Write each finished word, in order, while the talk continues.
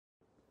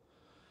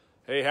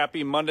Hey,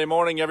 happy Monday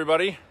morning,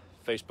 everybody.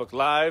 Facebook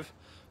Live,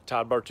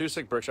 Todd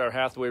Bartusek, Berkshire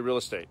Hathaway Real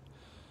Estate.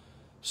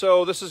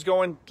 So this is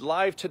going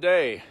live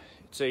today.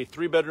 It's a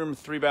 3-bedroom,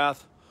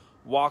 3-bath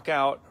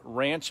walkout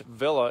ranch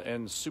villa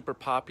in super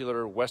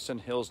popular Weston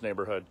Hills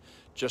neighborhood,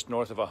 just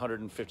north of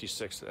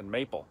 156th and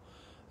Maple.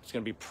 It's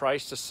going to be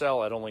priced to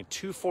sell at only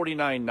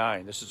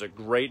 $249,900. This is a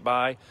great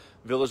buy.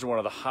 Villas are one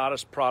of the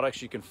hottest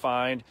products you can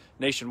find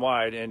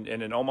nationwide, and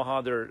in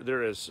Omaha,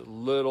 there is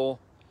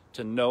little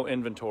to no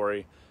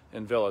inventory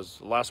in villas.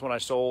 The last one I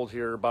sold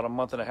here about a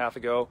month and a half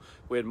ago,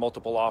 we had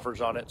multiple offers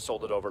on it,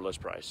 sold it over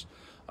list price.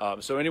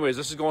 So anyways,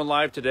 this is going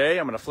live today.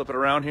 I'm going to flip it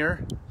around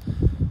here.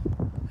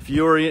 If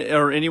you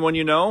or anyone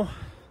you know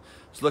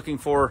is looking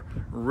for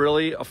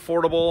really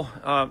affordable,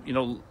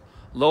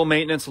 low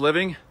maintenance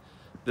living,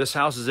 this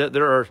house is it.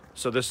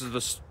 So this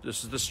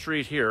is the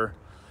street here.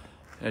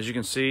 As you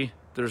can see,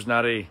 there's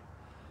not a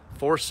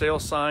for sale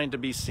sign to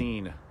be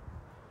seen.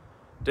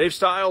 Dave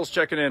Stiles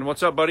checking in.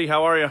 What's up, buddy?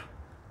 How are you?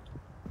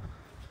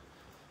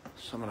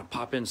 So I'm going to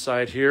pop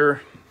inside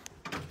here.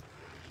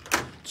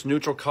 It's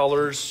neutral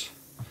colors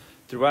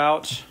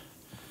throughout.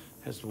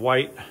 Has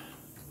white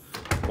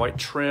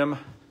trim.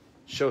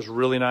 Shows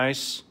really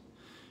nice.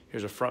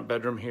 Here's a front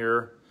bedroom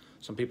here.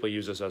 Some people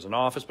use this as an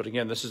office, but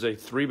again, this is a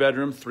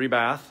 3-bedroom,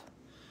 3-bath.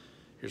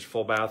 Here's a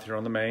full bath here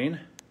on the main.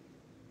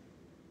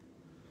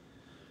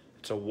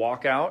 It's a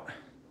walkout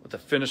with a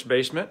finished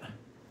basement.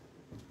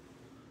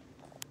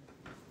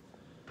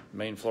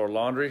 Main floor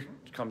laundry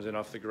comes in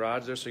off the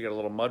garage there, so you got a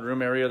little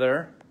mudroom area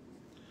there.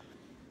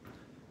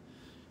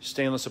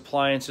 Stainless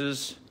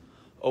appliances,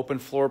 open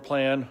floor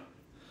plan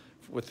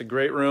with the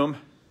great room.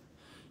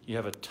 You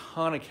have a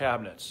ton of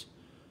cabinets.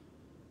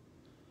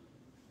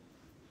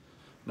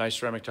 Nice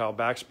ceramic tile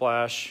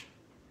backsplash.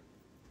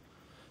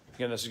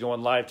 Again, this is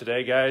going live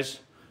today, guys.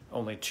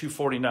 Only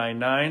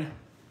 $249,900.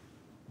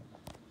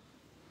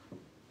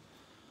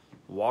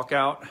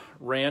 Walkout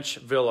ranch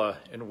villa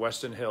in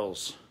Weston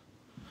Hills.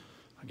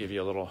 I'll give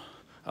you a little.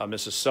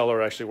 Mrs.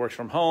 Seller actually works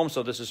from home,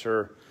 so this is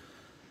her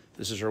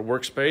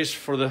workspace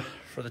for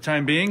the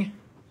time being.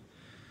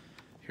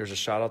 Here's a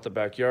shot out the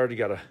backyard. You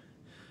got a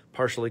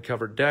partially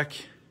covered deck.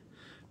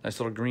 Nice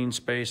little green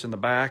space in the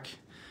back.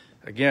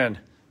 Again,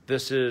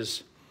 this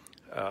is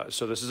a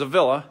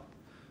villa.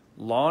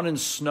 Lawn and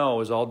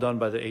snow is all done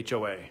by the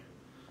HOA.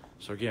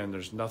 So again,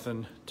 there's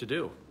nothing to do.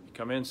 You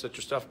come in, set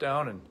your stuff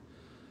down, and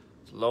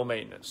it's low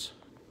maintenance.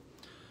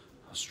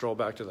 I'll stroll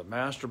back to the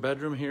master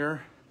bedroom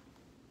here.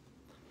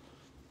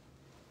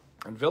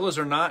 And villas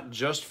are not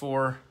just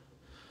for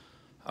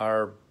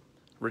our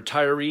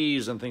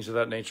retirees and things of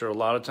that nature. A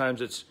lot of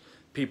times it's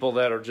people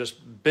that are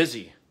just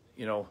busy.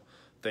 You know,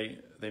 they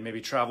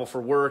maybe travel for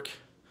work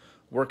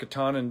a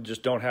ton, and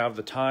just don't have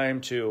the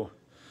time to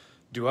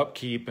do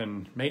upkeep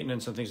and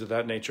maintenance and things of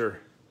that nature.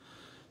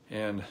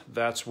 And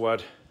that's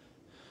what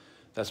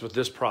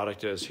this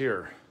product is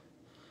here.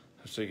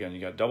 So again, you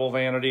got double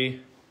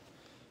vanity.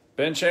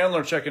 Ben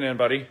Chandler checking in,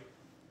 buddy.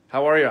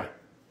 How are you?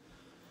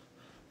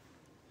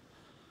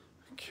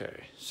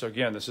 Okay, so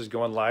again, this is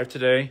going live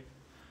today.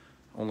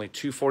 Only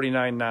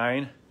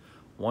 $249,900.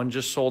 One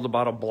just sold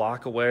about a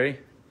block away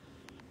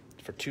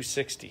for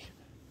 $260,000.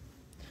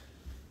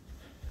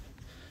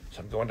 So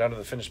I'm going down to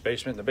the finished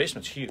basement. The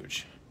basement's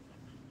huge.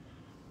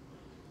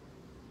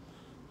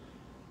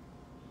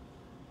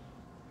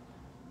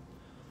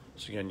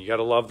 So again, you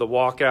gotta love the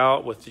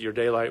walkout with your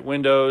daylight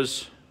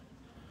windows.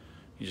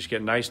 You just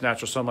get nice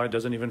natural sunlight.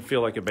 Doesn't even feel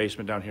like a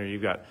basement down here.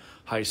 You've got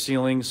high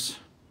ceilings.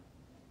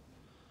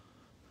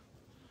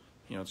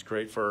 You know, it's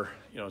great for,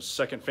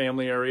 second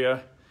family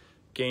area,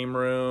 game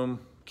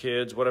room,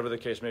 kids, whatever the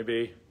case may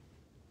be.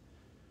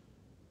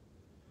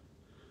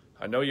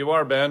 I know you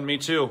are, Ben. Me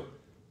too.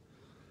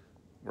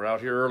 We're out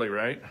here early,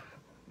 right?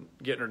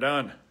 Getting her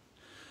done.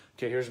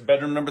 Okay, here's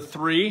bedroom number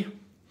 3,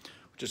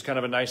 which is kind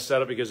of a nice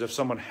setup because if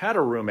someone had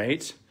a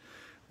roommate,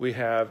 we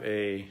have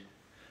a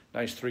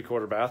nice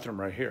 3/4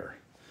 bathroom right here.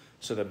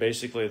 So that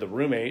basically the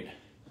roommate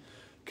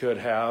could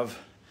have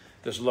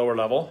this lower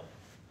level,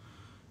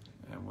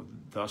 and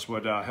thus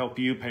would help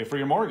you pay for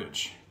your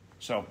mortgage.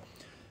 So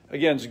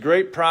again, it's a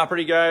great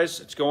property, guys.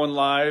 It's going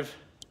live.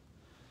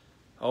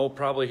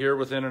 Probably here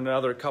within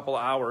another couple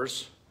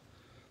hours.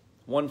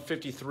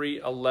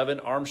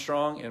 15311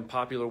 Armstrong in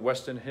popular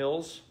Weston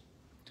Hills.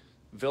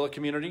 Villa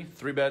community,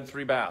 3-bed,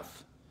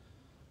 3-bath.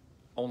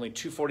 Only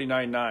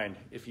 $249,900.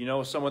 If you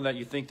know someone that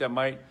you think that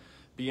might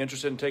be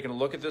interested in taking a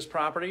look at this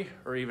property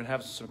or even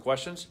have some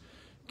questions,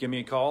 give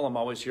me a call. I'm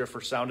always here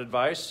for sound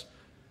advice.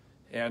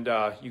 And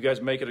you guys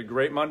make it a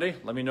great Monday.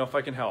 Let me know if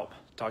I can help.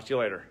 Talk to you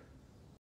later.